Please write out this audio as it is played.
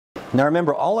Now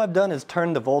remember, all I've done is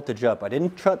turn the voltage up. I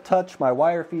didn't touch my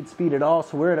wire feed speed at all,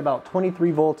 so we're at about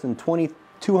 23 volts and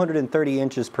 230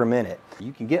 inches per minute.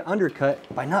 You can get undercut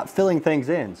by not filling things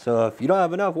in. So if you don't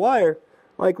have enough wire,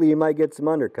 likely you might get some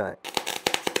undercut.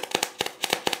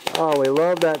 Oh, we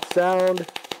love that sound,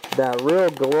 that real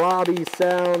globby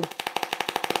sound.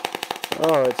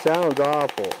 Oh, it sounds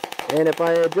awful. And if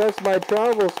I adjust my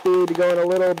travel speed going a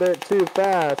little bit too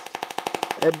fast,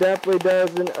 it definitely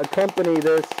doesn't accompany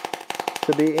this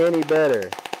to be any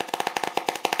better.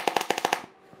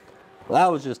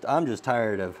 Well, I'm just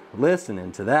tired of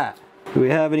listening to that. Do we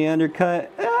have any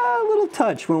undercut? A little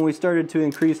touch when we started to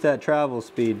increase that travel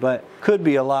speed, but could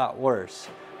be a lot worse.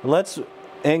 Let's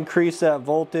increase that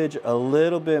voltage a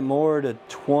little bit more to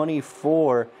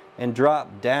 24 and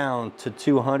drop down to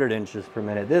 200 inches per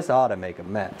minute. This ought to make a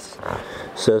mess.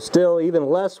 So still even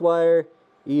less wire,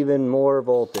 even more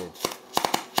voltage.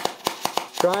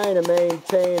 Trying to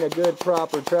maintain a good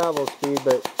proper travel speed,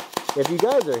 but if you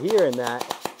guys are hearing that,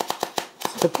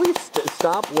 so please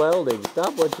stop welding,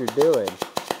 stop what you're doing.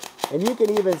 And you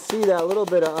can even see that little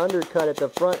bit of undercut at the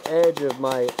front edge of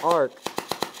my arc.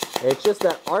 It's just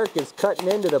that arc is cutting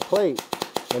into the plate,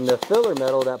 and the filler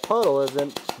metal, that puddle,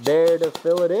 isn't there to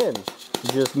fill it in.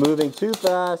 Just moving too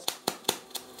fast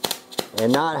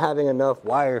and not having enough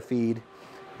wire feed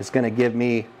is going to give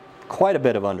me quite a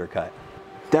bit of undercut.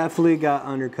 Definitely got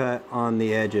undercut on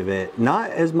the edge of it.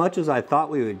 Not as much as I thought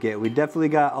we would get. We definitely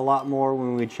got a lot more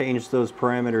when we changed those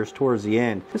parameters towards the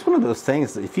end. It's one of those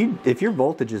things that if your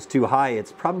voltage is too high,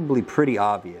 it's probably pretty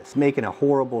obvious. Making a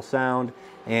horrible sound,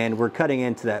 and we're cutting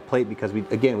into that plate because we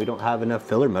don't have enough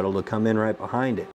filler metal to come in right behind it.